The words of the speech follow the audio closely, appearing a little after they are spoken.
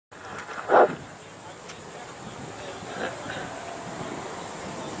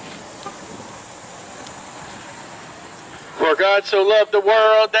For God so loved the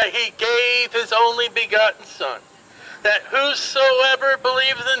world that he gave his only begotten Son, that whosoever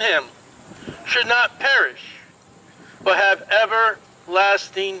believeth in him should not perish, but have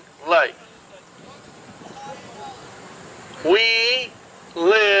everlasting life. We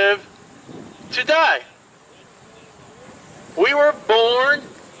live to die. We were born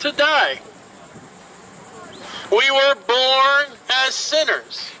to die. We were born as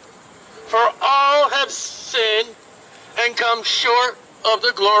sinners, for all have sinned and come short of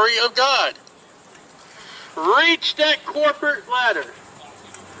the glory of God. Reach that corporate ladder.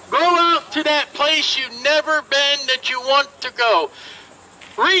 Go out to that place you've never been that you want to go.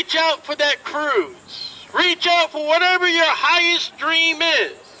 Reach out for that cruise. Reach out for whatever your highest dream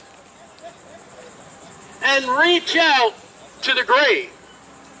is. And reach out to the grave.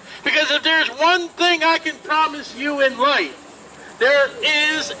 Because if there's one thing I can promise you in life, there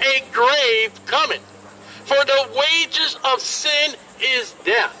is a grave coming. For the wages of sin is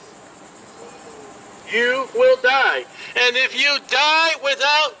death. You will die. And if you die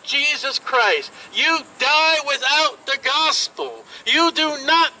without Jesus Christ, you die without the gospel. You do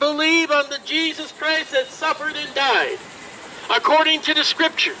not believe on the Jesus Christ that suffered and died, according to the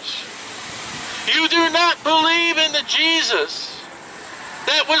scriptures. You do not believe in the Jesus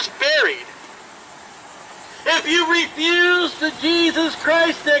that was buried. If you refuse the Jesus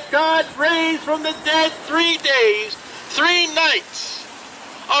Christ that God raised from the dead 3 days, 3 nights,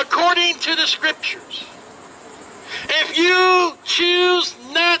 according to the scriptures, if you choose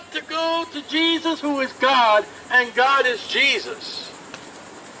not to go to Jesus, who is God, and God is Jesus,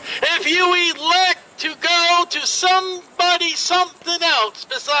 if you elect to go to somebody, something else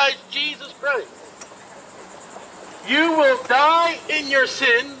besides Jesus Christ, you will die in your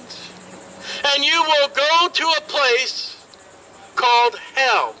sins, and you will go to a place called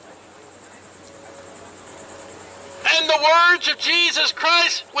hell. And the words of Jesus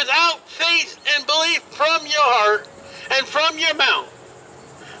Christ, without faith and belief from your heart and from your mouth,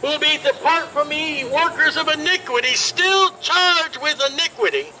 will be, depart from me, workers of iniquity, still charged with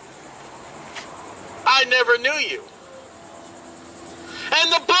iniquity. I never knew you.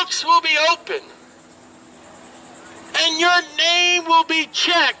 And the books will be open, and your name will be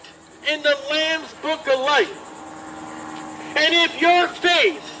checked in the Lamb's Book of Life. And if your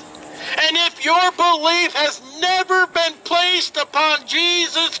faith and if your belief has never been placed upon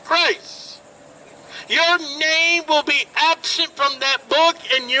Jesus Christ, your name will be absent from that book,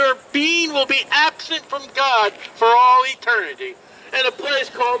 and your being will be absent from God for all eternity in a place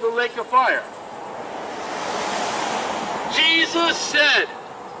called the lake of fire. Jesus said,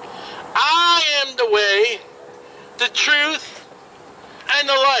 I am the way, the truth, and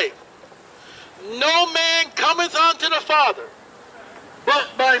the life. No man cometh unto the Father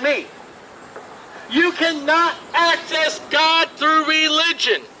but by me. You cannot access God through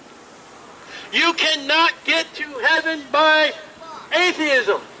religion. You cannot get to heaven by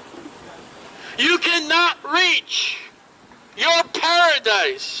atheism. You cannot reach your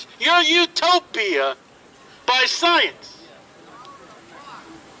paradise, your utopia, by science.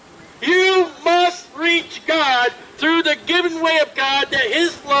 You must reach God through the given way of God, that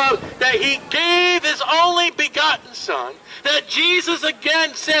his love, that he gave his only begotten Son, that Jesus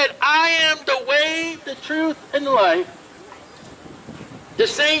again said, I am the way, the truth, and the life. The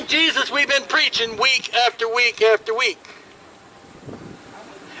same Jesus we've been preaching week after week after week.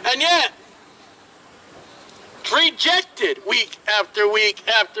 And yet, rejected week after week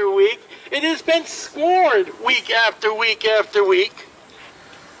after week. It has been scorned week after week after week.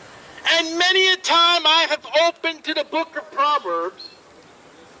 And many a time I have opened to the book of Proverbs,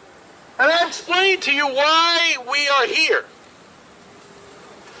 and I explained to you why we are here.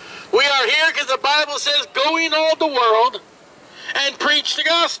 We are here because the Bible says, go in all the world and preach the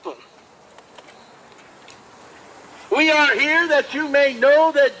gospel. We are here that you may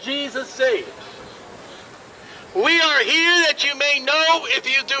know that Jesus saves. We are here that you may know, if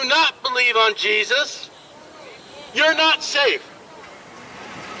you do not believe on Jesus, you're not safe.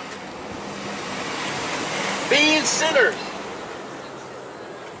 Being sinners.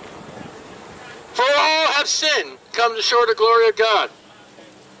 For all have sinned, come to short of the glory of God.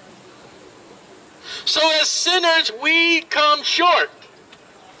 So as sinners, we come short.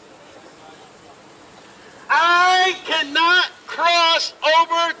 I cannot cross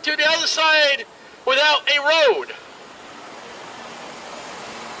over to the other side without a road.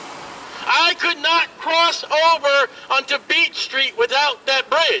 I could not cross over onto Beach Street without that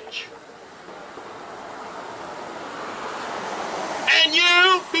bridge. And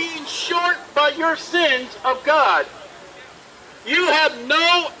you being short by your sins of God, You have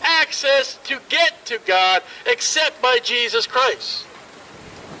no access to get to God except by Jesus Christ.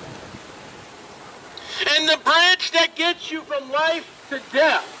 And the bridge that gets you from life to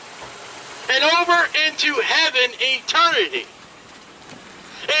death and over into heaven, eternity,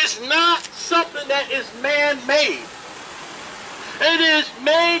 is not something that is man-made. It is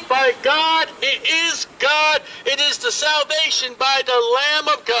made by God. It is God. It is the salvation by the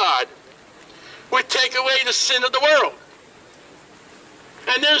Lamb of God, which take away the sin of the world.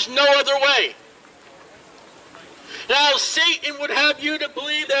 And there's no other way. Now, Satan would have you to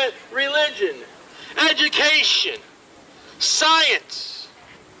believe that religion, education, science,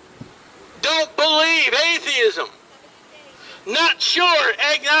 don't believe, atheism, not sure,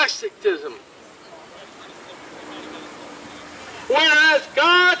 agnosticism. Whereas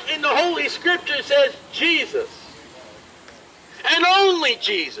God in the Holy Scripture says Jesus, and only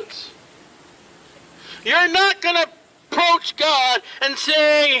Jesus. You're not going to approach God and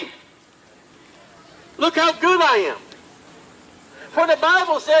say, look how good I am. For the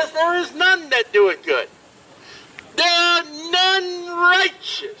Bible says there is none that doeth good. There are none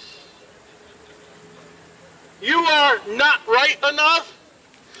righteous. You are not right enough.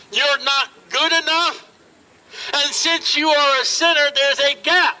 You're not good enough. And since you are a sinner, there's a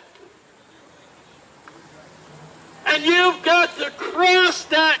gap. And you've got to cross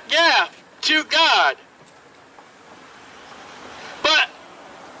that gap to God. But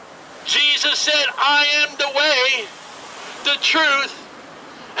Jesus said, I am the way, the truth,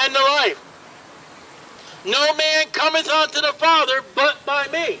 and the life. No man cometh unto the Father but by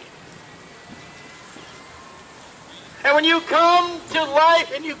me. And when you come to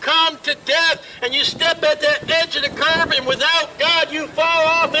life and you come to death and you step at that edge of the curve and without God you fall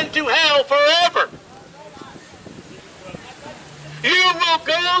off into hell forever. You will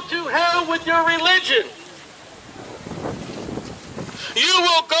go to hell with your religion. You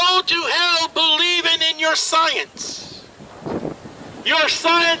will go to hell believing in your science. Your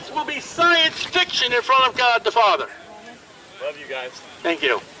science will be science fiction in front of God the Father. Love you guys. Thank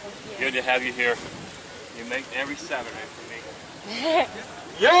you. Good to have you here. You make every Saturday for me.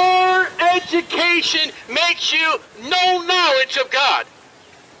 Your education makes you no knowledge of God.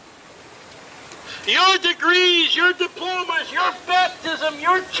 Your degrees, your diplomas, your baptism,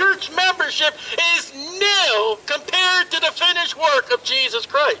 your church membership is nil compared to the finished work of Jesus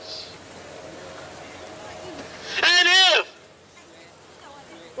Christ. And if,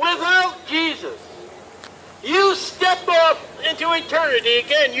 without Jesus, you step off into eternity,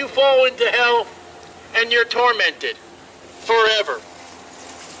 again, you fall into hell and you're tormented forever.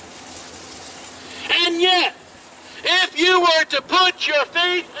 And yet, if you were to put your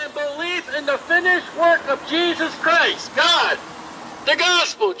faith and belief in the finished work of Jesus Christ, God, the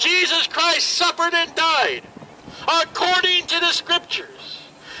gospel, Jesus Christ suffered and died according to the Scriptures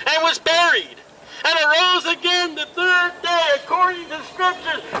and was buried and arose again the third day according to the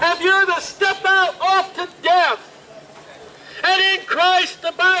Scriptures, if you're to step out off to death, and in Christ,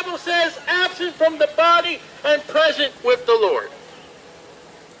 the Bible says, absent from the body and present with the Lord.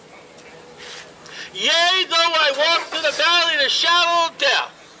 Yea, though I walk through the valley of the shadow of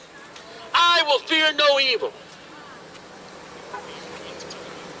death, I will fear no evil.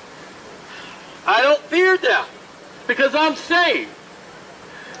 I don't fear death because I'm saved.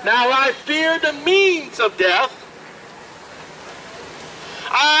 Now I fear the means of death.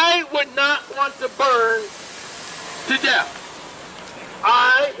 I would not want to burn to death.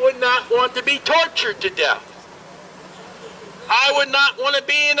 I would not want to be tortured to death. I would not want to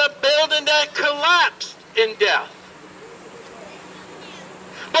be in a building that collapsed in death.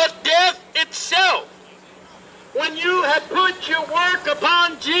 But death itself, when you have put your work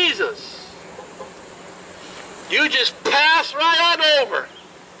upon Jesus, you just pass right on over.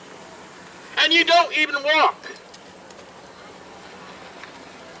 And you don't even walk.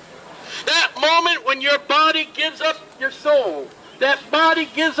 That moment when your body gives up your soul, that body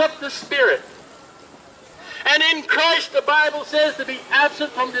gives up the spirit. And in Christ, the Bible says to be absent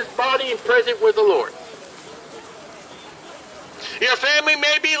from this body and present with the Lord. Your family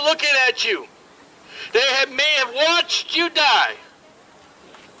may be looking at you. They may have watched you die.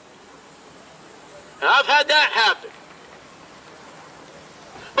 And I've had that happen.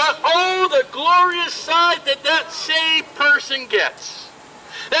 But oh, the glorious sight that that saved person gets.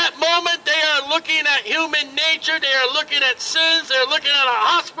 That moment they are looking at human nature, they are looking at sins, they're looking at a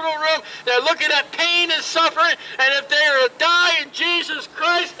hospital room, they're looking at pain and suffering, and if they are to die in Jesus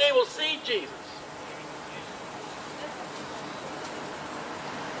Christ, they will see Jesus.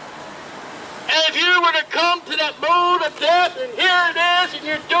 And if you were to come to that mode of death, and here it is, and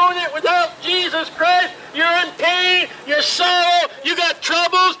you're doing it without Jesus Christ, you're in pain, your sorrow, you got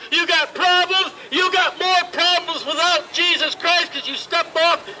troubles, you got problems, you got more problems without Jesus Christ because you step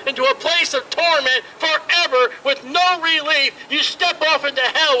off into a place of torment forever with no relief. You step off into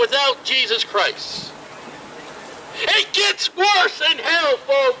hell without Jesus Christ. It gets worse in hell,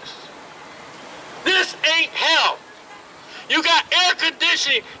 folks. This ain't hell. You got air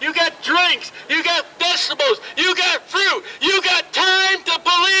conditioning, you got drinks, you got vegetables, you got fruit, you got time to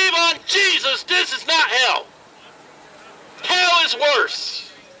believe on Jesus. This is not hell. Hell is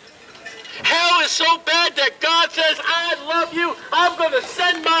worse. Hell is so bad that God says, I love you. I'm going to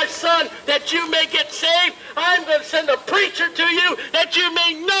send my son that you may get saved. I'm going to send a preacher to you that you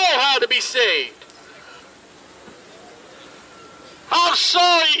may know how to be saved. I'm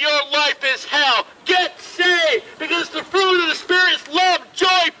sorry your life is hell. Get saved, because the fruit of the Spirit is love, joy,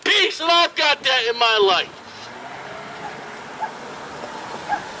 peace, and I've got that in my life.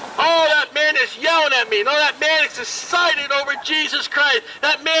 Oh, that man is yelling at me. No, that man is excited over Jesus Christ.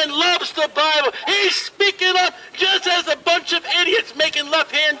 That man loves the Bible. He's speaking up just as a bunch of idiots making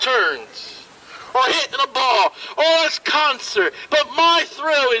left-hand turns or hitting a ball or a concert. But my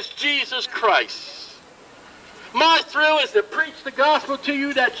thrill is Jesus Christ. My thrill is to preach the gospel to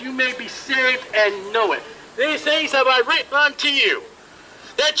you that you may be saved and know it. These things have I written unto you,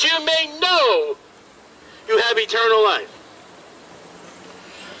 that you may know you have eternal life.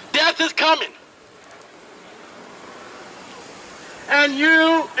 Death is coming. And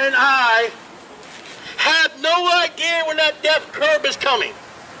you and I have no idea when that death curve is coming.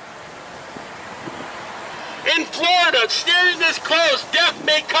 In Florida, standing this close, death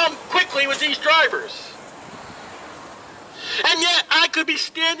may come quickly with these drivers. And yet I could be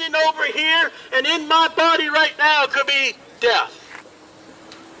standing over here, and in my body right now could be death.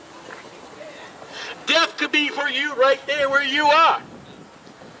 Death could be for you right there where you are.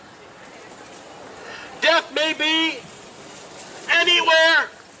 Death may be anywhere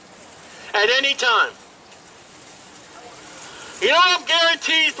at any time. You know what I'm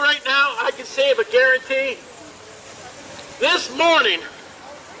guaranteed right now? I can say of a guarantee. This morning,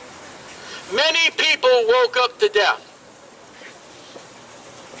 many people woke up to death.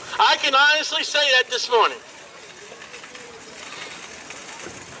 I can honestly say that this morning.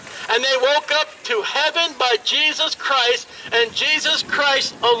 And they woke up to heaven by Jesus Christ and Jesus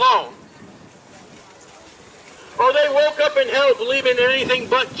Christ alone. Or they woke up in hell believing in anything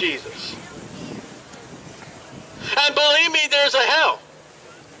but Jesus. And believe me, there's a hell.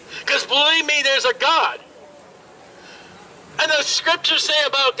 Because believe me, there's a God. And the scriptures say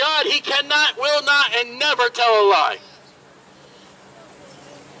about God, he cannot, will not, and never tell a lie.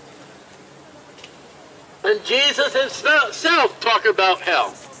 And Jesus himself talked about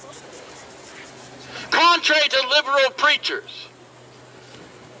hell. Contrary to liberal preachers,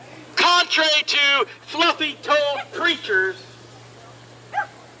 contrary to fluffy-toed preachers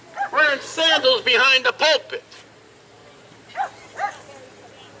wearing sandals behind the pulpit,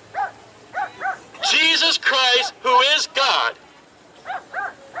 Jesus Christ, who is God,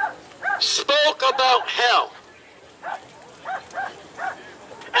 spoke about hell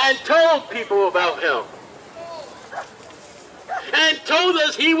and told people about hell. And told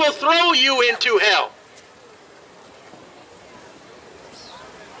us he will throw you into hell.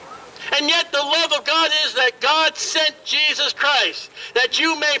 And yet the love of God is that God sent Jesus Christ, that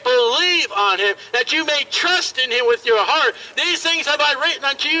you may believe on him, that you may trust in him with your heart. These things have I written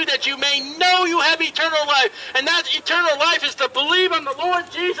unto you, that you may know you have eternal life. And that eternal life is to believe on the Lord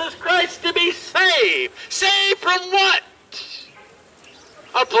Jesus Christ to be saved. Saved from what?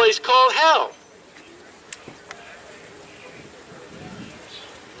 A place called hell.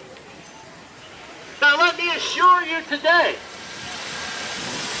 Now let me assure you today,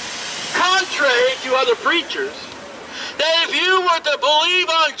 contrary to other preachers, that if you were to believe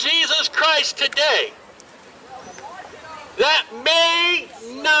on Jesus Christ today, that may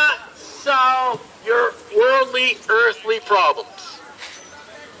not solve your worldly, earthly problems.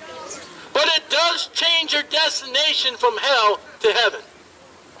 But it does change your destination from hell to heaven.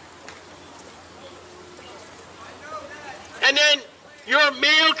 And then your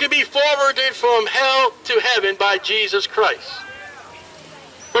mail can be forwarded from hell to heaven by Jesus Christ.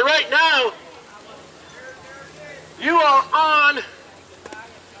 But right now, you are on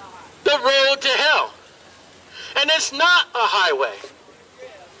the road to hell. And it's not a highway,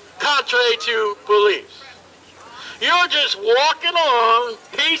 contrary to beliefs. You're just walking along,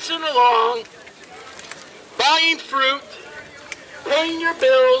 pacing along, buying fruit, paying your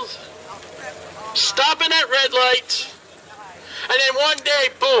bills, stopping at red lights, and then one day,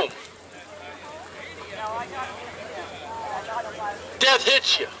 boom, death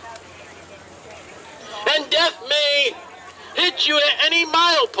hits you. And death may hit you at any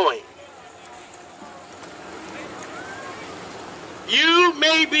mile point. You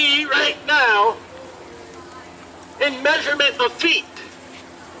may be right now in measurement of feet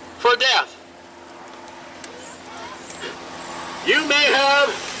for death. You may have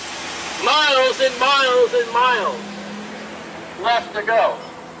miles and miles and miles left to go.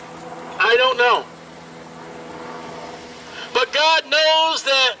 I don't know. But God knows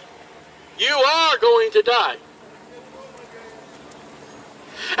that you are going to die.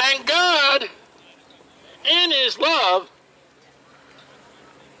 And God, in His love,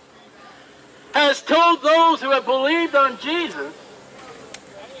 has told those who have believed on Jesus,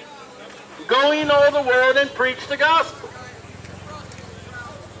 go ye into all the world and preach the gospel.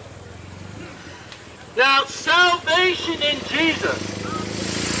 Now, salvation in Jesus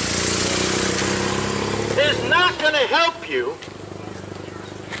is not going to help you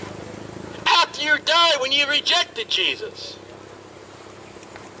after you die when you rejected Jesus.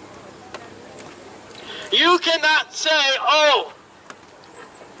 You cannot say, oh,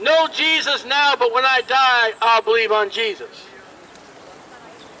 know Jesus now, but when I die, I'll believe on Jesus.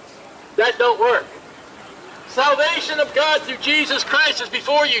 That don't work. Salvation of God through Jesus Christ is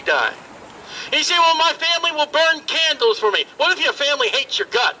before you die. He said, well, my family will burn candles for me. What if your family hates your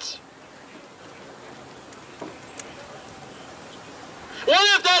guts?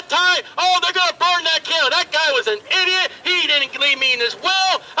 What if that time, oh, they're going to burn that candle. That guy was an idiot. He didn't leave me in his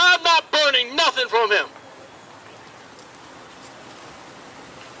will. I'm not burning nothing from him.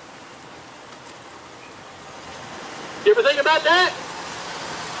 You ever think about that?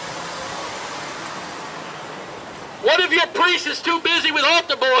 What if your priest is too busy with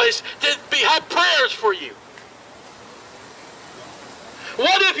altar boys to have prayers for you?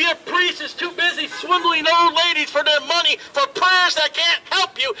 What if your priest is too busy swindling old ladies for their money for prayers that can't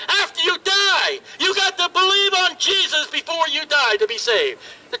help you after you die? You got to believe on Jesus before you die to be saved.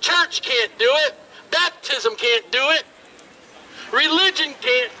 The church can't do it. Baptism can't do it. Religion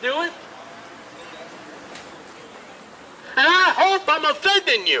can't do it. And I hope I'm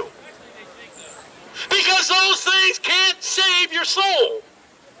offending you. Because those things can't save your soul.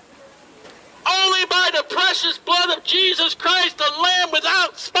 Only by the precious blood of Jesus Christ, the Lamb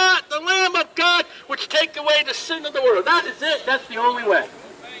without spot, the Lamb of God, which take away the sin of the world. That is it. That's the only way.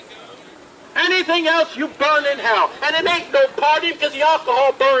 Anything else, you burn in hell. And it ain't no party because the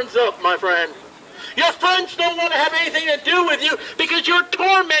alcohol burns up, my friend. Your friends don't want to have anything to do with you because you're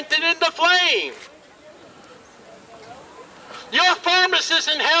tormented in the flame. Your pharmacist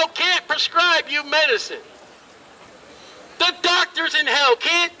in hell can't prescribe you medicine. The doctors in hell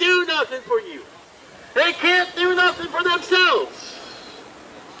can't do nothing for you. They can't do nothing for themselves.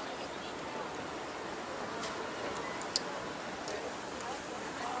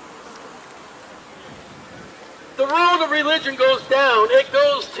 The road of religion goes down. It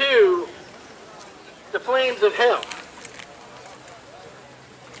goes to the flames of hell.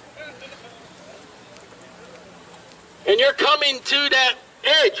 And you're coming to that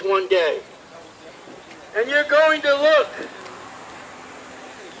edge one day. And you're going to look.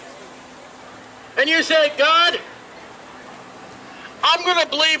 And you say, God, I'm going to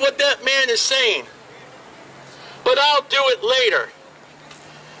believe what that man is saying. But I'll do it later.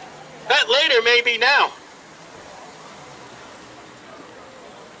 That later may be now.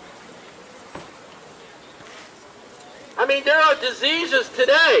 I mean, there are diseases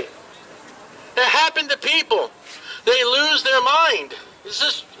today that happen to people. They lose their mind. It's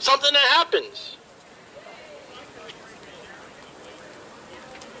just something that happens.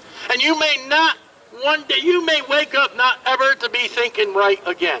 And you may not, one day, you may wake up not ever to be thinking right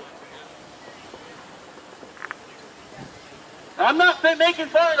again. I'm not making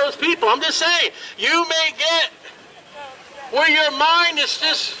fun of those people. I'm just saying, you may get where your mind is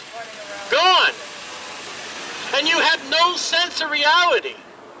just gone. And you have no sense of reality.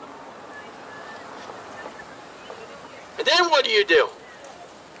 And then what do?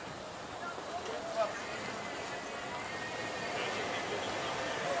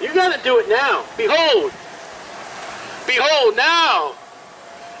 You got to do it now. Behold. Behold, now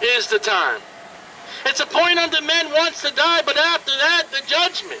is the time. It's appointed unto men once to die, but after that, the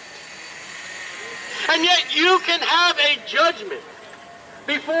judgment. And yet you can have a judgment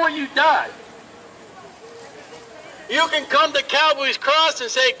before you die. You can come to Calvary's cross and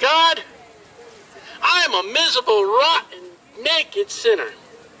say, God, I am a miserable, rotten, naked sinner.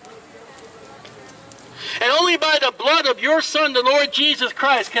 And only by the blood of your Son, the Lord Jesus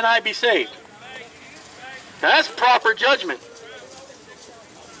Christ, can I be saved. Now, that's proper judgment.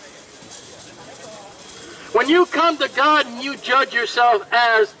 When you come to God and you judge yourself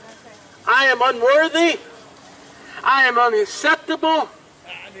as I am unworthy, I am unacceptable,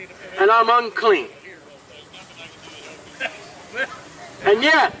 and I'm unclean. And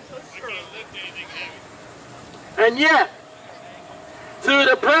yet, through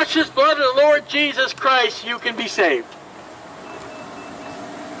the precious blood of the Lord Jesus Christ, you can be saved.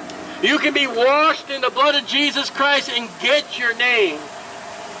 You can be washed in the blood of Jesus Christ and get your name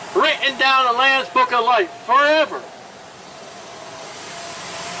written down in the Lamb's Book of Life forever.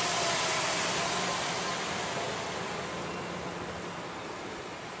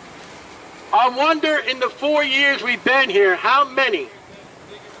 I wonder in the 4 years we've been here, how many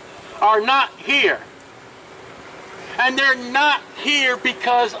are not here? And they're not here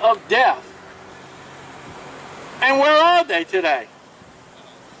because of death. And where are they today?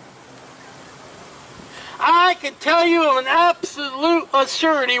 I can tell you of an absolute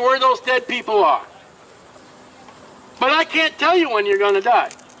assurity where those dead people are. But I can't tell you when you're going to die.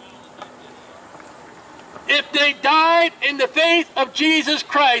 If they died in the faith of Jesus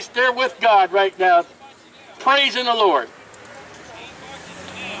Christ, they're with God right now, praising the Lord.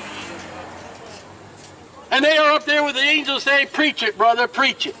 And they are up there with the angels saying, preach it, brother,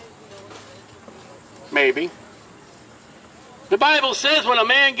 preach it. Maybe. The Bible says when a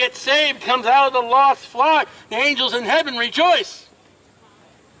man gets saved, comes out of the lost flock, the angels in heaven rejoice.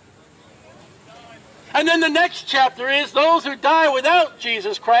 And then the next chapter is those who die without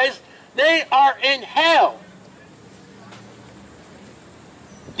Jesus Christ, they are in hell.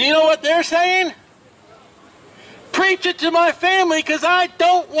 Do you know what they're saying? Preach it to my family because I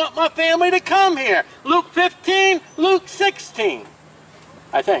don't want my family to come here. Luke 15, Luke 16,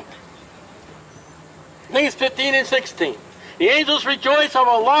 I think. I think it's 15 and 16. The angels rejoice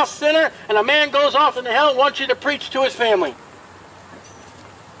over a lost sinner, and a man goes off into hell and wants you to preach to his family.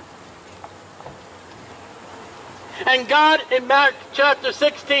 And God in Mark chapter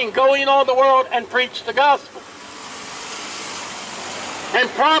 16, go in all the world and preach the gospel. And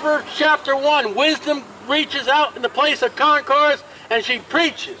Proverbs chapter 1, wisdom reaches out in the place of concourse and she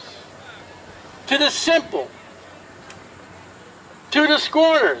preaches to the simple, to the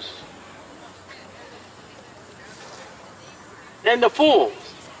scorners, and the fools.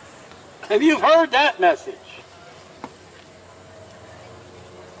 Have you heard that message?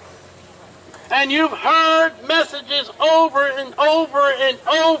 And you've heard messages over and over and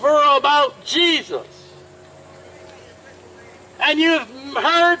over about Jesus. And you've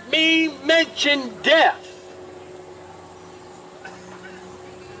heard me mention death.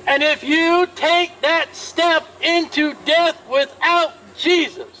 And if you take that step into death without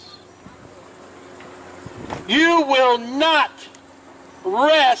Jesus, you will not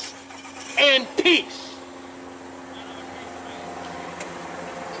rest in peace.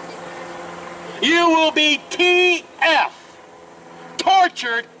 You will be TF,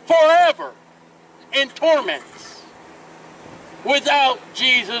 tortured forever in torments without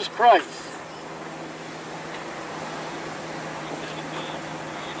Jesus Christ.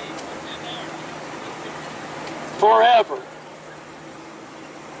 Forever.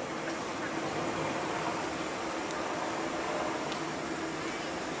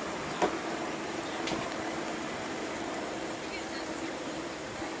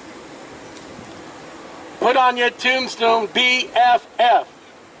 Put on your tombstone BFF.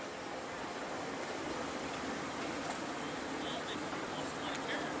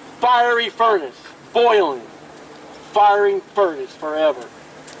 Fiery furnace, boiling, firing furnace forever.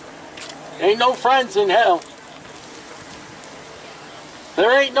 Ain't no friends in hell.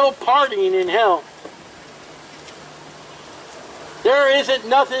 There ain't no partying in hell. There isn't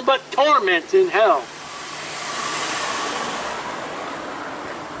nothing but torment in hell.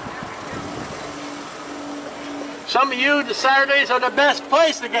 Some of you, the Saturdays are the best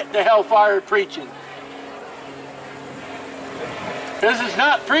place to get the hellfire preaching. This is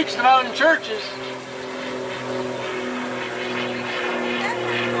not preached about in churches.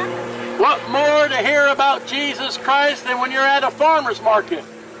 What more to hear about Jesus Christ than when you're at a farmer's market?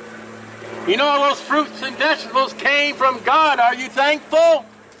 You know all those fruits and vegetables came from God. Are you thankful?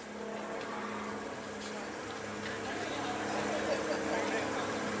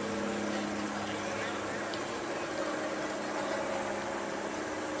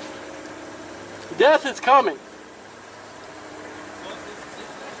 Death is coming.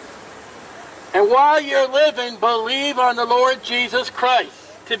 And while you're living, believe on the Lord Jesus Christ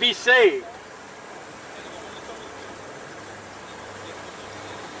to be saved.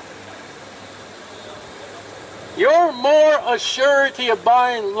 You're more a surety of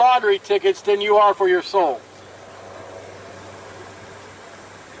buying lottery tickets than you are for your soul.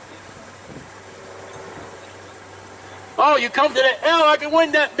 Oh, you come to that, oh, I can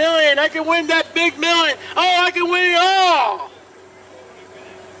win that million. I can win that big million. Oh, I can win it all.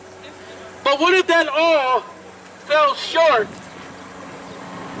 But what if that all fell short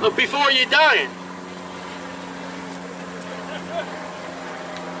of before you dying?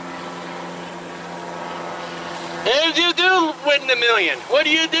 And if you do win the million, what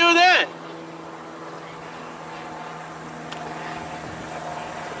do you do then?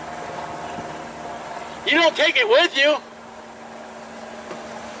 You don't take it with you.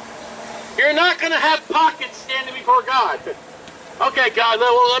 You're not going to have pockets standing before God. Okay, God,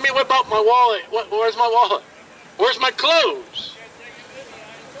 let me whip out my wallet. Where's my wallet? Where's my clothes?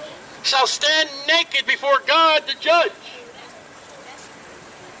 Shall stand naked before God to judge.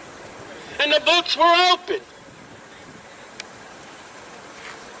 And the books were open.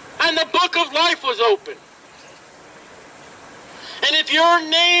 And the book of life was open. And if your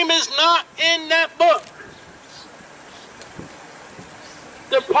name is not in that book,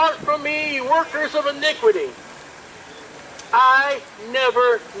 depart from me, you workers of iniquity. I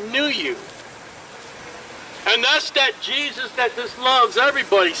never knew you. And that's that Jesus that just loves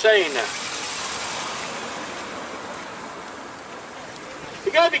everybody saying that.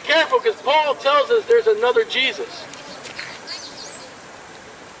 You got to be careful because Paul tells us there's another Jesus.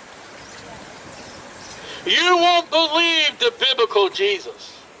 You won't believe the biblical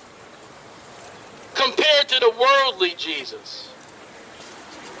Jesus compared to the worldly Jesus.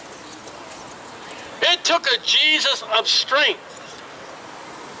 It took a Jesus of strength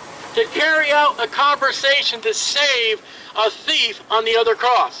to carry out a conversation to save a thief on the other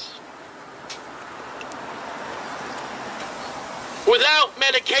cross. Without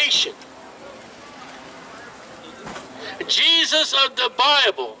medication. Jesus of the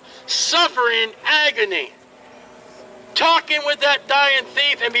Bible, suffering agony, talking with that dying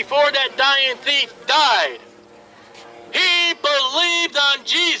thief, and before that dying thief died, he believed on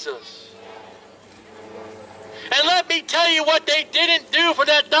Jesus. And let me tell you what they didn't do for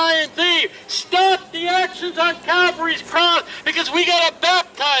that dying thief. Stop the actions on Calvary's cross because we got to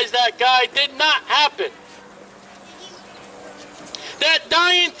baptize that guy. Did not happen. That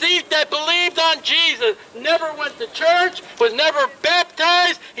dying thief that believed on Jesus never went to church, was never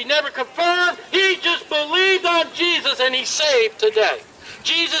baptized, he never confirmed. He just believed on Jesus and he's saved today.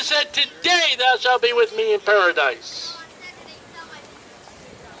 Jesus said, today thou shalt be with me in paradise.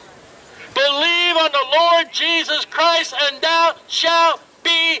 Believe on the Lord Jesus Christ and thou shalt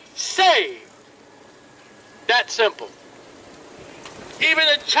be saved. That simple. Even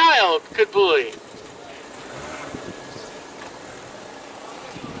a child could believe.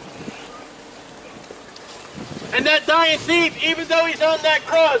 And that dying thief, even though he's on that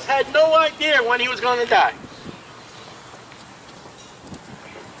cross, had no idea when he was going to die.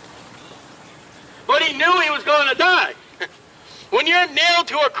 But he knew he was going to die. When you're nailed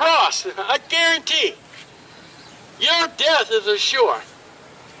to a cross, I guarantee, your death is assured.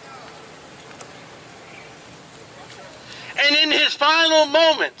 And in his final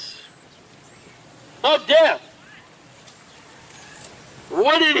moments of death,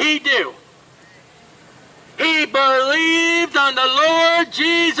 what did he do? He believed on the Lord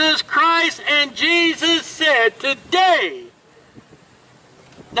Jesus Christ, and Jesus said, today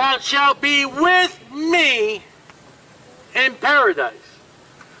thou shalt be with me in paradise.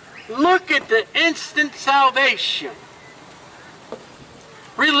 Look at the instant salvation.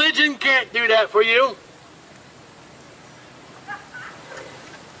 Religion can't do that for you.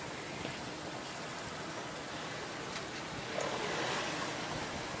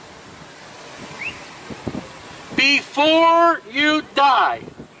 Before you die,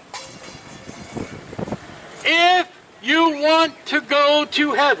 if you want to go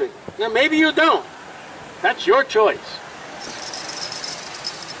to heaven, now maybe you don't. That's your choice.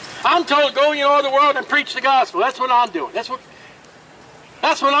 I'm told go into all the world and preach the gospel. That's what I'm doing. That's what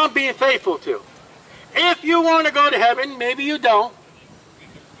I'm being faithful to. If you want to go to heaven, maybe you don't.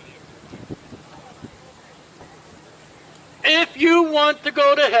 If you want to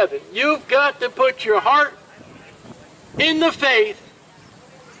go to heaven, you've got to put your heart in the faith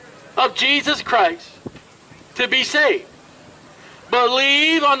of Jesus Christ to be saved.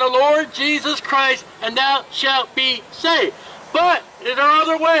 Believe on the Lord Jesus Christ and thou shalt be saved. But there are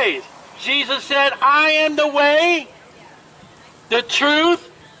other ways. Jesus said, I am the way, the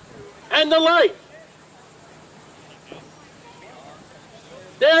truth, and the life.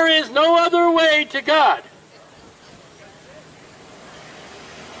 There is no other way to God.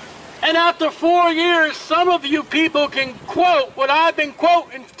 And after 4 years, some of you people can quote what I've been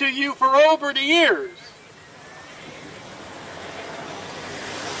quoting to you for over the years.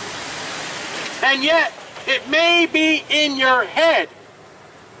 And yet, It may be in your head,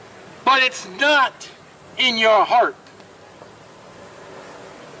 but it's not in your heart.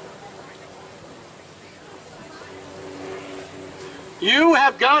 You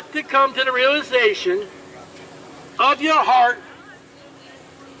have got to come to the realization of your heart.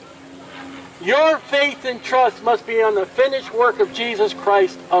 Your faith and trust must be on the finished work of Jesus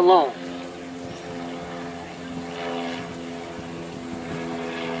Christ alone.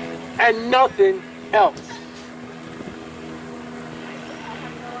 And nothing else.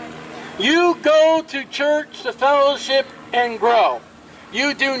 You go to church to fellowship and grow.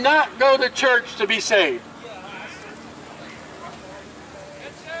 You do not go to church to be saved.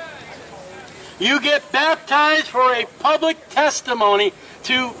 You get baptized for a public testimony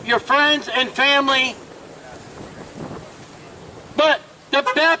to your friends and family, but the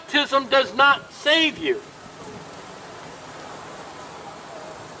baptism does not save you.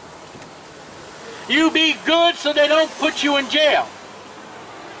 You be good so they don't put you in jail,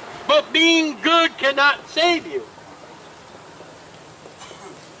 but being good cannot save you.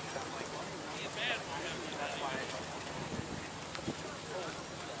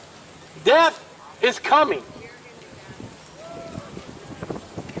 Death is coming.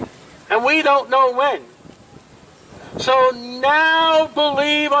 And we don't know when. So now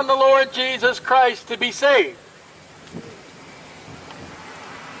believe on the Lord Jesus Christ to be saved.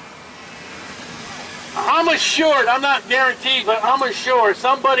 I'm assured, I'm not guaranteed, but I'm assured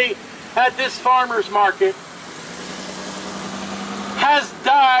somebody at this farmer's market has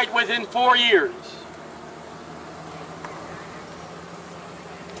died within 4 years.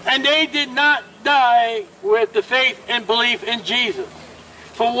 And they did not die with the faith and belief in Jesus,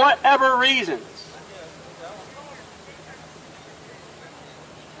 for whatever reasons.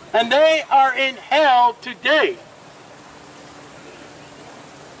 And they are in hell today.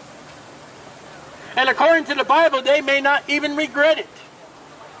 And according to the Bible, they may not even regret it.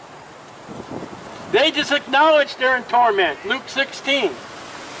 They just acknowledge they're in torment. Luke 16.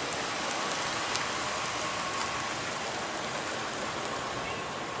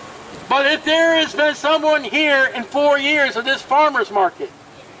 But if there has been someone here in 4 years of this farmer's market,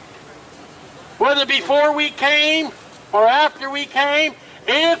 whether before we came or after we came,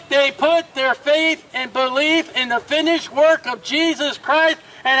 if they put their faith and belief in the finished work of Jesus Christ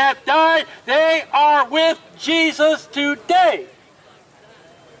and have died, they are with Jesus today.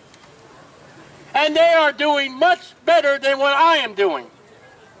 And they are doing much better than what I am doing.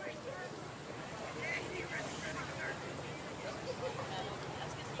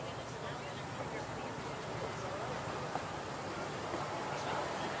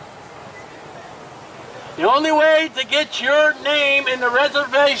 The only way to get your name in the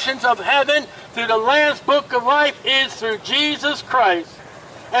reservations of heaven through the Lamb's Book of Life is through Jesus Christ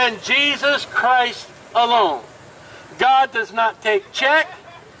and Jesus Christ alone. God does not take check,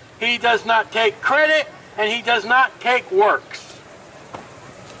 He does not take credit, and He does not take works.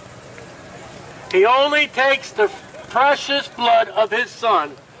 He only takes the precious blood of His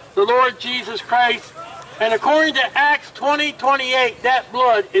Son, the Lord Jesus Christ, and according to Acts 20:28, that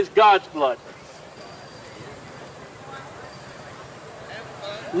blood is God's blood.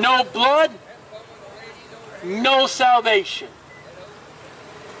 No blood, no salvation.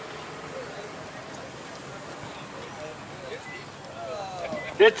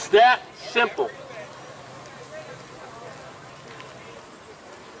 It's that simple.